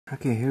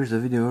Okay, here's a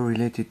video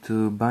related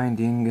to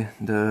binding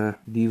the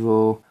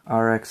Devo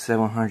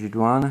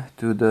RX701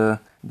 to the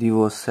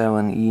Devo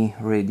 7E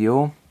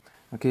radio.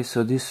 Okay,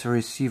 so this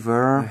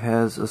receiver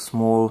has a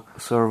small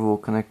servo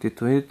connected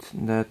to it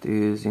that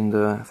is in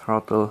the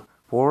throttle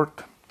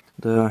port.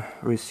 The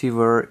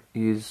receiver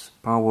is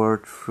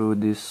powered through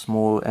this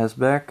small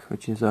SBEC,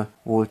 which is a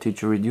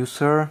voltage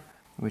reducer,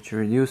 which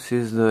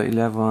reduces the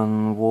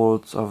 11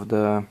 volts of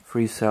the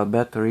 3-cell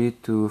battery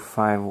to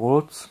 5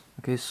 volts.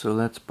 Okay, so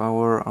let's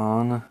power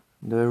on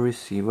the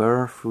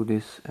receiver through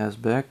this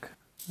SBEC.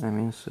 I'm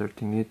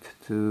inserting it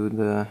to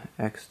the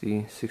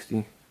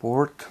XT60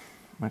 port.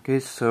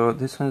 Okay, so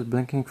this one is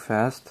blinking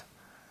fast,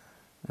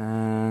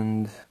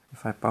 and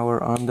if I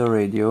power on the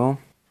radio,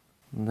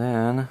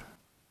 then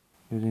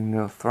using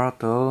the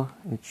throttle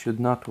it should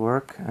not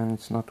work, and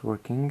it's not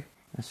working,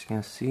 as you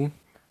can see.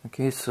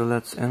 Okay, so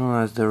let's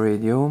analyze the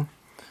radio.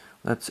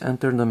 Let's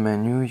enter the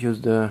menu, use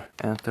the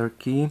enter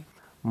key,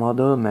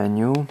 model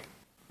menu,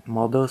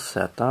 model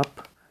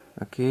setup.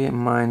 Okay,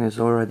 mine is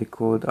already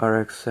called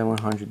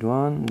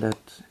RX701, that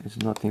is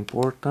not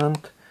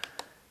important.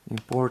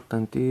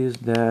 Important is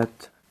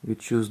that you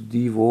choose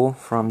Devo.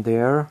 From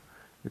there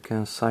you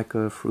can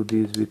cycle through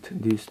these with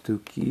these two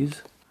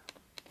keys.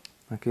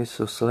 Okay,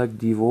 so select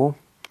Devo.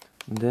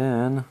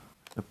 Then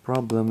the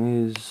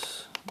problem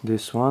is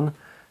this one.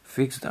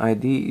 Fixed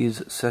ID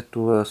is set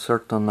to a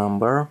certain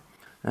number,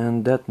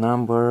 and that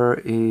number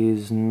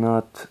is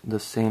not the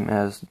same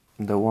as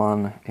the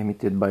one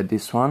emitted by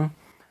this one.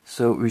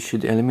 So we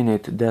should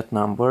eliminate that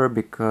number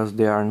because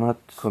they are not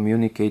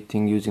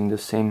communicating using the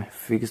same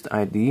fixed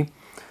ID.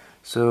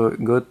 So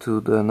go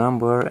to the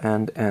number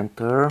and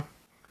enter.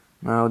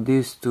 Now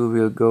these two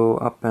will go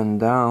up and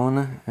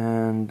down,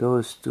 and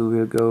those two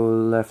will go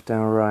left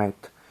and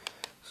right.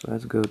 So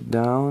let's go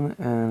down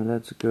and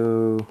let's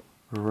go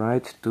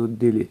right to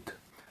delete.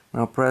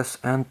 Now press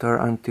enter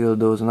until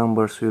those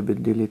numbers will be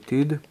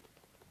deleted.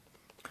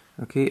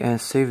 Okay, and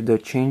save the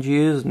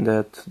changes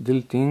that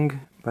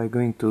deleting by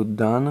going to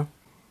done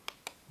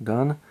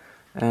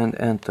and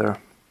enter.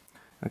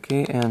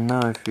 Okay, and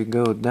now if we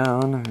go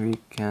down we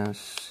can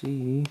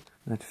see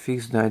that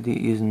fixed ID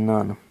is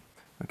none.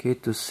 Okay,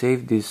 to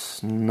save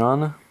this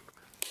none,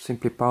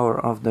 simply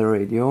power off the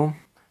radio.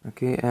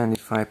 Okay, and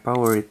if I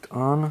power it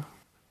on,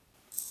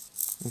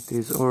 it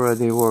is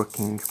already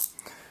working.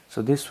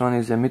 So this one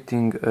is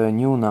emitting a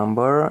new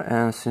number,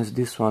 and since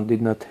this one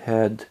did not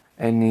had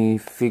any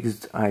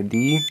fixed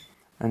ID,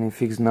 any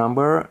fixed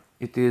number,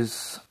 it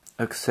is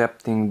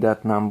accepting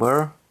that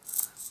number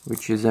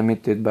which is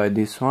emitted by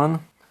this one,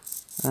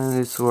 and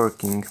it's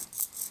working.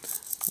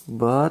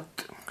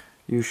 But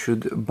you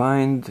should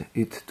bind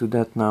it to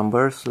that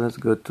number. So let's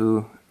go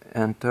to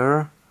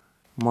enter,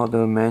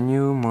 model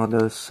menu,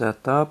 model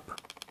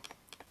setup,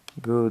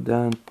 go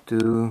down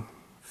to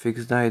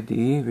fixed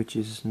ID, which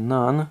is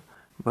none,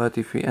 but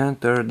if we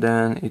enter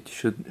then it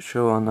should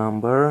show a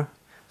number.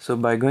 So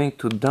by going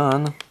to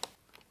done,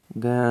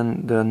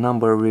 then the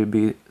number will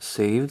be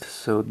saved.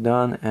 So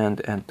done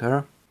and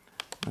enter.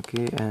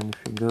 Okay, and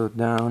if we go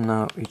down,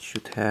 now it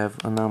should have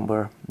a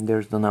number.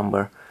 There's the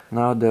number.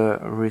 Now the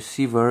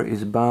receiver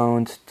is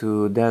bound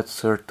to that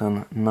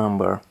certain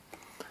number.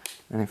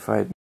 And if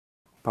I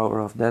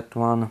power off that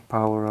one,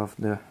 power off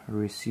the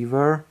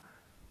receiver,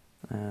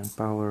 and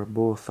power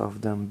both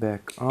of them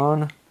back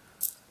on,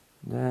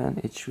 then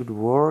it should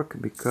work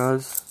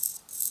because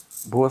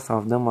both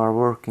of them are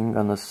working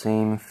on the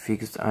same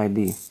fixed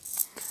ID.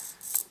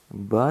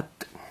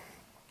 But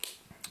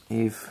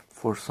if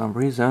for some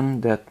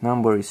reason that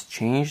number is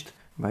changed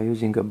by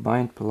using a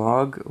bind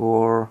plug,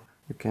 or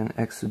you can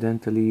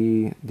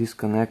accidentally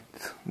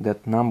disconnect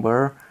that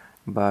number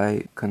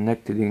by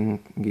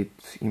connecting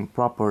it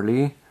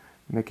improperly,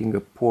 making a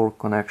poor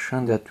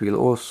connection, that will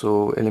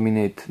also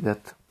eliminate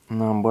that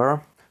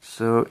number.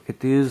 So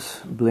it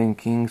is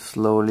blinking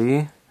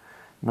slowly.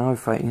 Now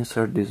if I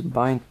insert this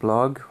bind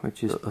plug,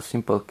 which is a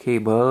simple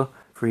cable,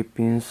 3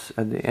 pins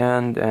at the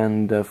end,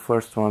 and the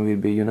first one will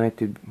be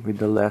united with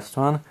the last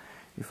one.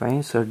 If I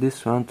insert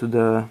this one to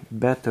the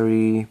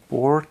battery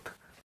port,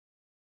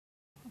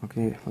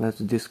 okay, let's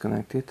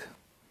disconnect it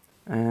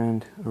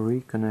and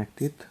reconnect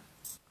it.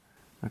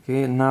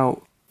 Okay,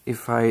 now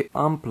if I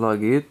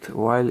unplug it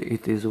while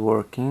it is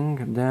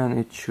working, then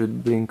it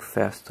should blink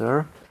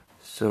faster.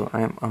 So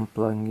I'm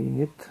unplugging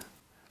it.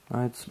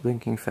 Now it's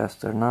blinking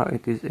faster. Now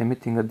it is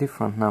emitting a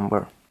different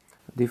number,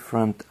 a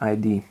different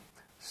ID.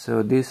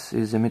 So this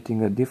is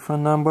emitting a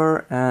different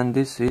number, and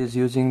this is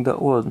using the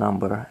old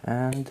number,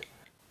 and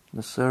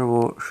the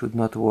servo should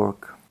not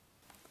work.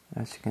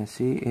 As you can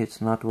see, it's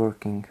not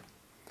working.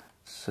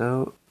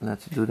 So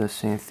let's do the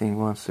same thing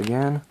once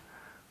again.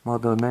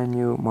 Model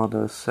menu,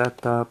 model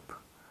setup,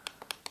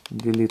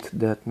 delete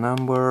that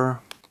number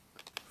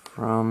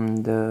from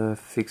the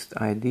fixed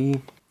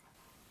ID.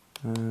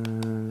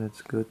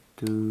 Let's go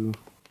to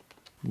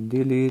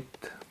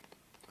delete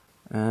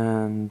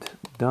and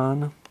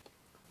done.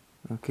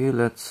 Okay,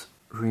 let's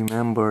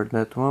remember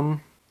that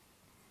one.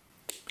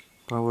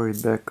 Power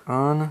it back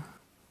on.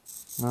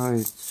 Now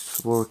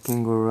it's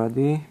working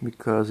already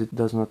because it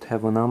does not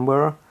have a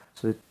number,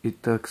 so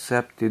it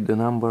accepted the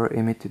number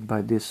emitted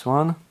by this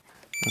one.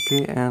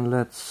 Okay, and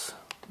let's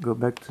go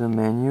back to the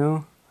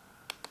menu,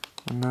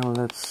 and now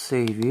let's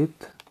save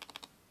it.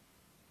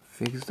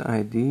 Fixed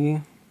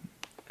ID,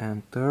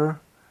 enter,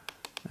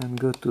 and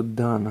go to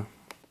done,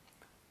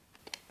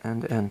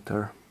 and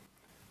enter.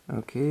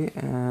 Okay,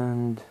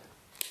 and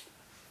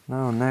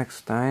now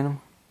next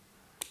time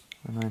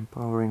when I'm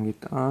powering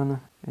it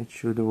on, it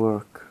should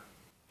work.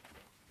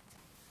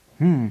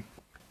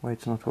 Why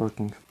it's not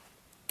working?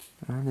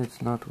 And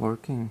it's not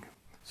working.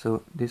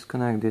 So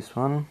disconnect this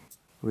one,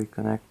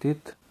 reconnect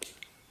it,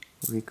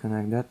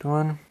 reconnect that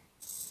one.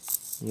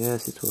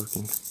 Yes, it's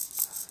working.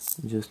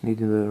 Just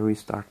needed a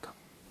restart.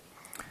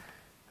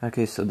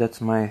 Okay, so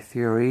that's my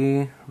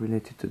theory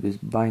related to this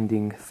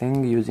binding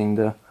thing using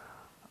the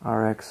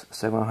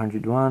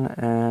RX701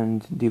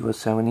 and Devo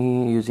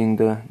 7E using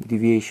the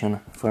Deviation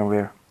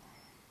firmware.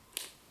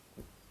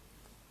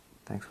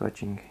 Thanks for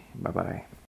watching. Bye bye.